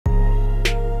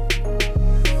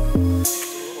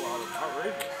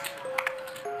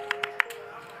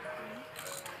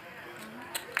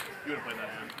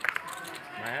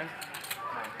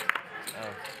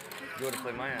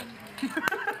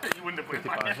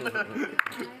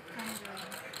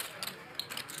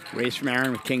Raise from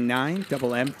Aaron with king 9.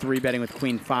 Double M 3-betting with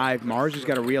queen 5. Mars has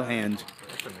got a real hand.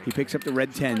 He picks up the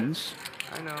red 10s.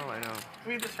 I know. I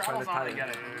mean, the straddle's on to get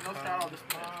it. No straddle, just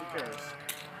who cares?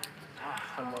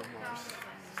 I love Mars.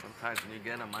 Sometimes when you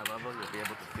get on my level, you'll be able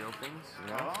to feel things, you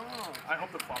know? Oh, I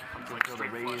hope the flop comes like Feel the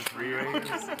straight raise, flush.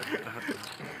 re-raise.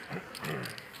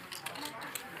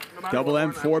 Double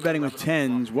M 4-betting with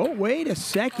 10s. Whoa, wait a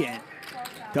second.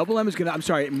 Double M is going to, I'm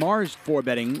sorry, Mars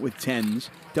 4-betting with 10s.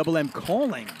 Double M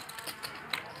calling.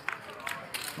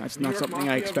 That's not something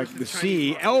I expected to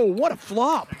see. Oh, what a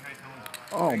flop.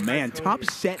 Oh, man, top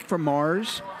set for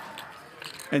Mars.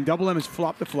 And Double M has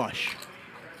flopped the flush.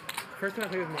 First time I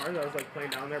played with Mars, I was like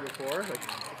playing down there before, like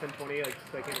 10-20, like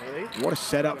spiking early. What a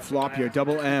setup flop here.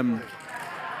 Double M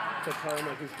So tell him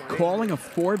like who's playing. calling a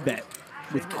 4-bet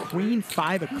with queen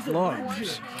 5 of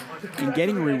clubs and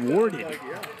getting rewarded. Like,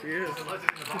 yeah, he is.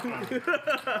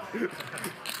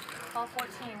 Call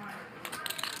 14.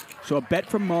 So a bet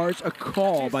from Mars, a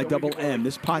call by Double M.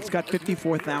 This pot's got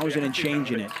 54,000 and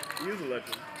change in it. He is a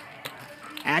legend.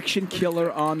 Action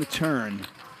killer on the turn.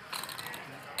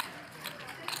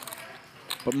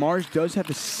 But Mars does have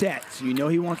the set, so you know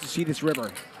he wants to see this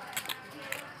river.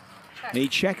 And he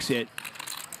checks it.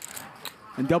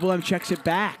 And Double M checks it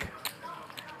back.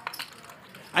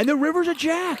 And the river's a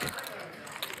jack.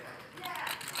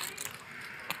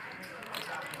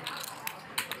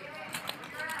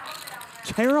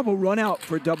 Terrible run out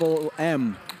for Double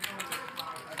M.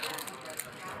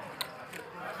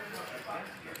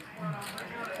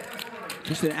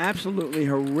 Just an absolutely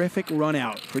horrific run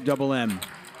out for Double M.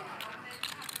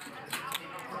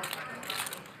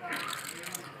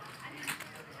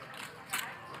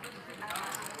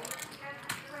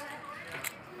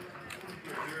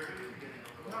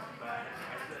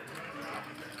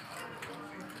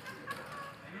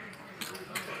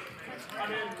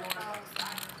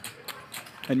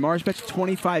 And Mars bets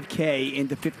 25K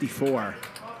into 54.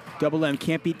 Double M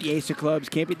can't beat the ace of clubs,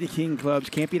 can't beat the king of clubs,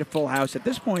 can't beat a full house. At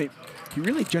this point, he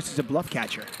really just is a bluff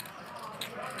catcher.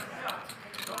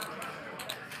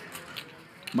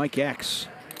 Mike X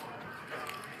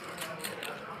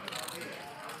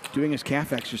doing his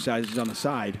calf exercises on the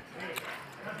side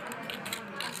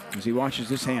as he watches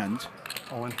this hand.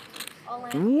 All in. All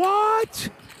in. What?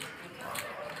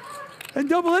 And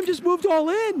Double M just moved all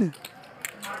in.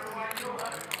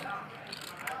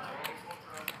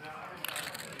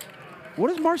 What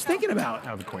is Mars thinking about?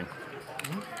 Out of the queen.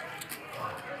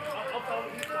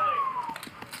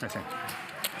 I see.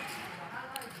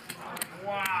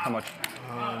 Wow. How much?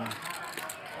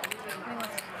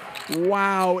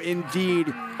 Wow, indeed.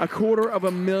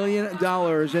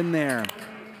 $250,000 in there.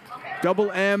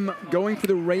 Double M going for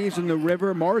the raise in the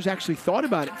river. Mars actually thought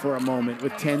about it for a moment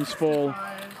with 10s full.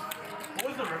 What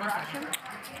was the river action?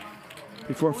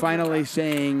 Before finally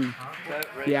saying,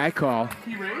 yeah, I call.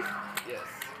 He raised? Yes.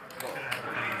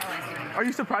 Are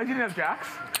you surprised you didn't have jacks?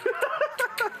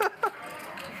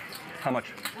 How much?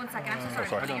 1 second. I'm so sorry.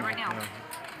 sorry. I'm doing it right now.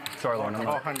 Sorry, Lauren.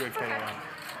 Oh, 100K.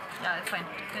 Yeah, it's fine.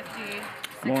 50.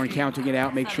 Lauren 60, counting it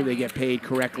out, make sure they get paid 70,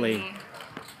 correctly.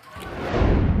 80.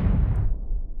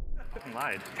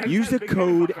 Lied. Use the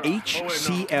code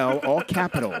HCL, all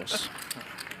capitals,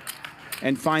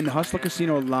 and find the Hustler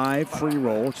Casino live free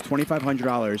roll. It's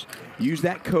 $2,500. Use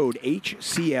that code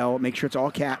HCL, make sure it's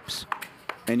all caps,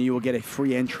 and you will get a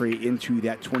free entry into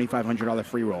that $2,500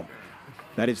 free roll.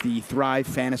 That is the Thrive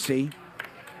Fantasy.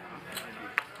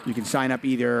 You can sign up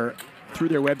either through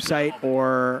their website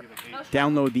or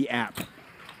download the app.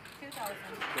 2,000.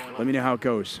 Let me know how it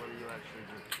goes.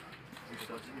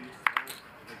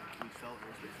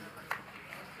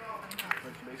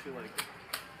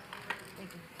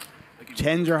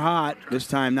 Tens are hot. This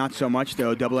time, not so much,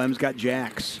 though. Double M's got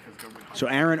jacks. So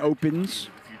Aaron opens.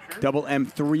 Double M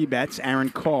 3-bets.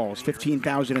 Aaron calls.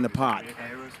 15,000 in the pot.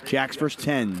 Jacks versus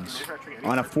tens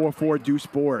on a 4-4 deuce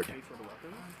board.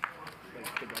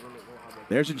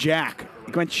 There's a jack.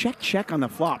 He went check on the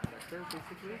flop.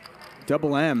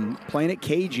 Double M playing it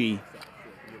cagey.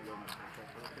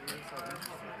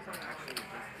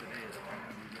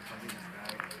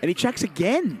 And he checks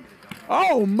again.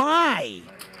 Oh, my.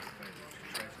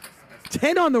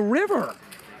 10 on the river.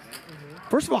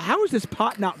 First of all, how is this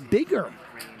pot not bigger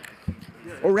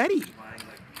already?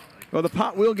 Well, the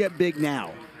pot will get big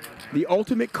now. The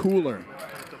ultimate cooler.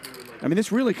 I mean,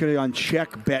 this really could have gone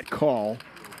check, bet, call.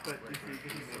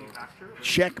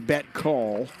 Check, bet,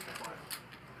 call.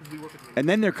 And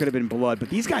then there could have been blood, but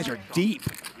these guys are deep.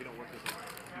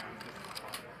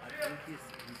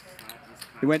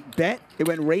 It went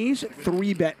raise,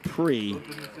 3-bet pre,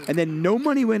 and then no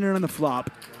money went in on the flop,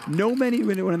 no money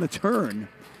went in on the turn,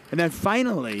 and then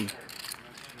finally,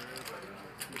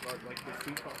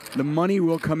 the money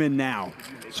will come in now.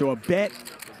 So a bet,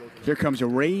 here comes a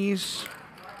raise.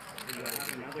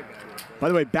 By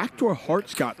the way, backdoor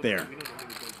hearts got there.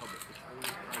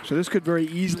 So this could very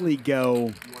easily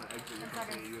go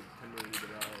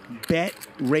bet,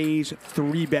 raise,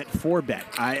 3-bet, 4-bet.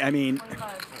 I mean...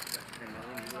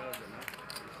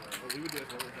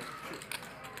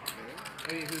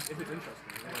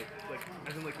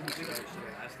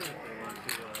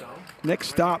 Next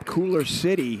stop, Cooler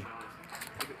City.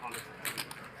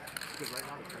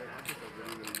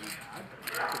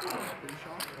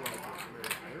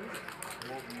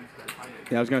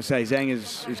 Yeah, I was going to say, Zhang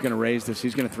is going to raise this.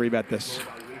 He's going to 3-bet this.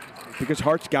 Because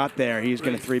Hearts got there, he's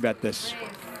going to 3-bet this.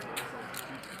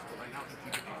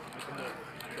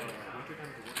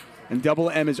 And Double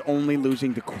M is only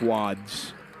losing to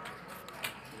quads.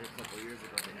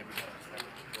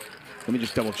 Let me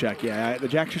just double check. Yeah, the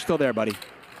jacks are still there, buddy.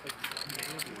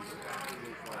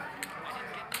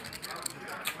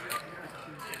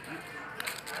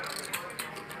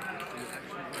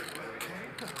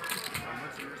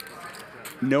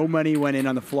 No money went in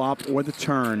on the flop or the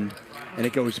turn, and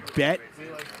it goes bet,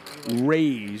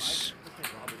 raise,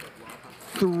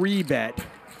 3-bet.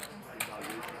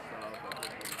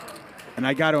 And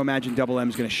I got to imagine Double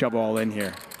M's going to shove all in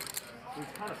here.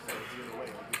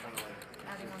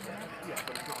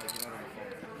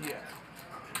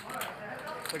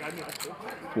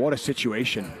 What a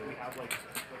situation.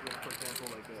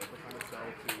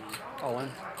 All in.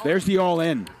 There's the all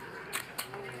in.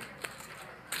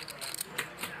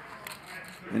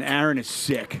 And Aaron is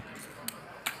sick.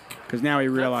 Because now he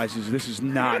realizes this is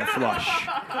not a flush.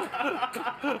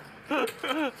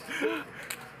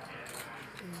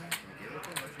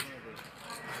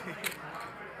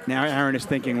 Now Aaron is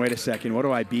thinking, wait a second, what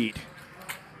do I beat?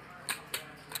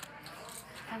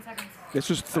 10 seconds. This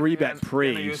was 3-bet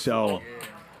pre, so...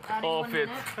 All fit.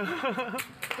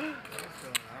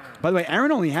 By the way,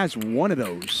 Aaron only has one of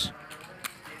those.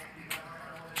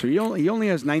 So he only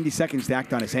has 90 seconds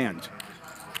stacked on his hand.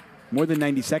 More than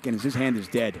 90 seconds, his hand is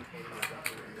dead.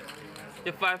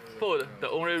 If I fold, the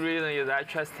only reason is I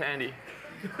trust Andy.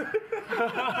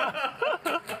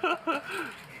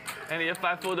 And if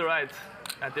I fold right,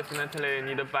 I definitely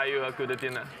need to buy you a good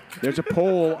dinner. There's a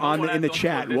poll in the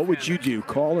chat. What would you do,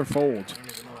 call or fold?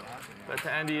 But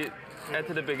Andy, at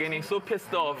the beginning, so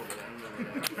pissed off.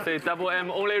 Say Double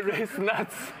M only raise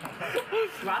nuts.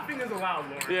 Laughing is allowed,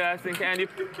 Lauren. Yeah, I think Andy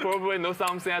probably knows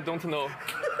something I don't know.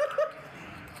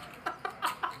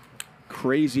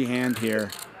 Crazy hand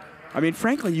here. I mean,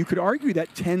 frankly, you could argue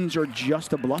that 10s are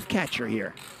just a bluff catcher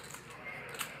here.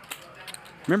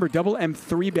 Remember, Double M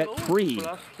 3-bet pre.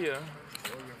 Bluff here.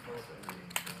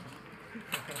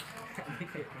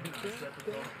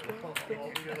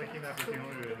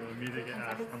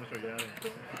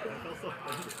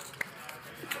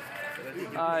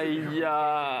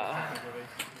 Yeah.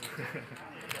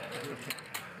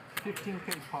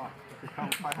 15K pot.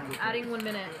 Count 500. Adding 1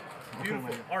 minute.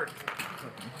 Beautiful art.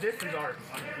 This is art.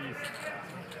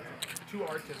 Two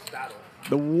artists battle.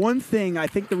 The one thing, I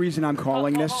think the reason I'm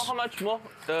calling this... How much more?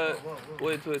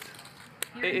 Wait.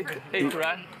 Eight,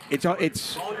 right? It's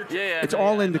Yeah.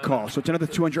 all in to call, so it's another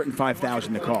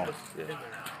 205,000 to call. Yeah.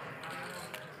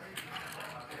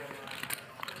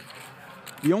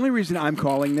 The only reason I'm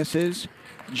calling this is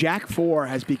Jack 4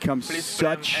 has become Please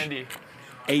such Andy.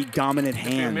 a dominant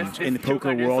hand in the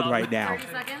poker world right now. 30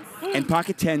 seconds. And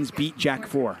pocket 10s beat Jack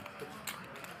 4.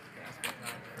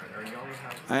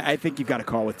 I think you've got to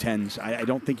call with 10s. I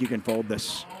don't think you can fold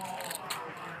this.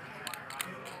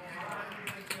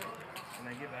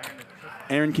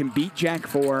 Aaron can beat Jack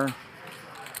 4.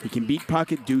 He can beat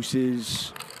pocket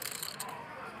deuces.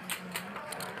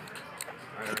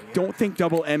 I don't think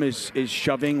Double M is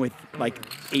shoving with like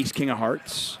ace king of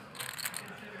hearts.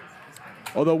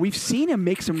 Although we've seen him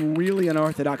make some really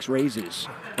unorthodox raises,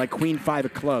 like queen 5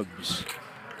 of clubs.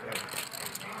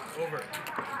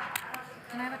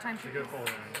 Can I have a time sheet?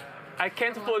 I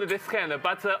can't fold this hand,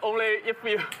 but only if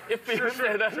you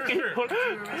said that he would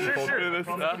do this.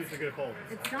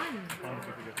 It's done.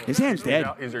 His hand's dead.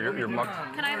 Is your muck?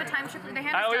 Can I have a time sheet, please? The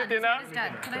hand I is already dead. did The hand that. is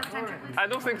dead. Can I have a time sheet, please? I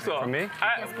don't think so. For me? I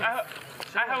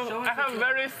have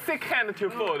very sick hand to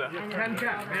fold. 10, 10,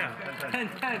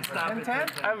 stop 10.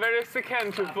 I have very sick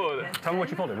hand to fold. Tell me what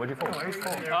you folded. What did you fold? What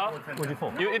did you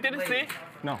fold? You didn't see?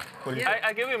 No. What did you fold?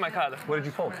 I gave you my card. What did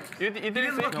you fold? You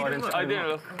didn't see? No, I didn't see. I didn't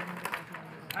look.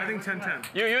 I think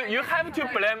 10-10. You have to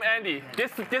blame Andy.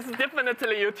 This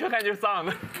definitely you took on your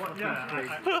son.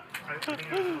 Yeah.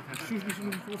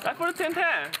 I put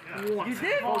 10-10. You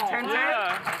did? Oh, 10-10?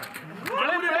 Yeah. I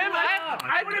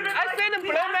said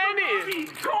blame Andy.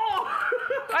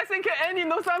 I think Andy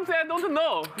knows something I don't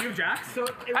know. You Jack? So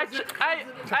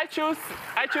I choose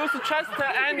to trust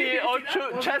Andy or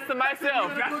trust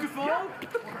myself.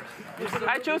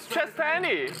 I choose trust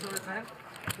Andy.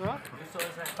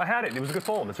 I had it. It was a good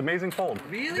fold. It's an amazing fold.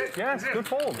 Really? Yes, good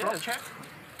fold. Yes.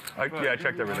 Yeah, I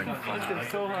checked everything.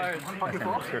 So hard.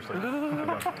 Seriously.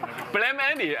 Blame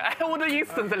Andy. I would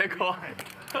instantly call.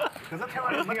 What do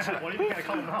you think I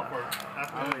called him out for?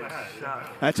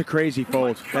 That's a crazy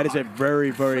fold. That is a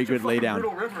very, very good laydown.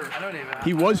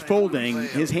 He was folding.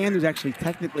 His hand was actually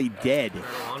technically dead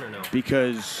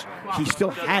because he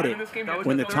still had it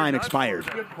when the time expired.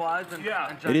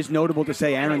 It is notable to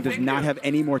say Aaron does not have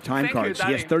any more time cards.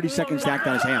 He has 30 seconds stacked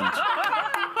on his hands.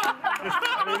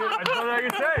 I don't know what I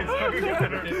can say. It's fucking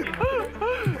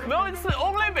good. No, it's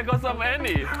only because of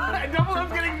Andy. Double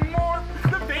Up's getting more.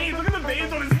 The veins. Look at the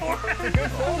veins on his forehead.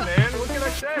 Good fold, man. What can I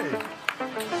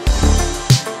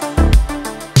say?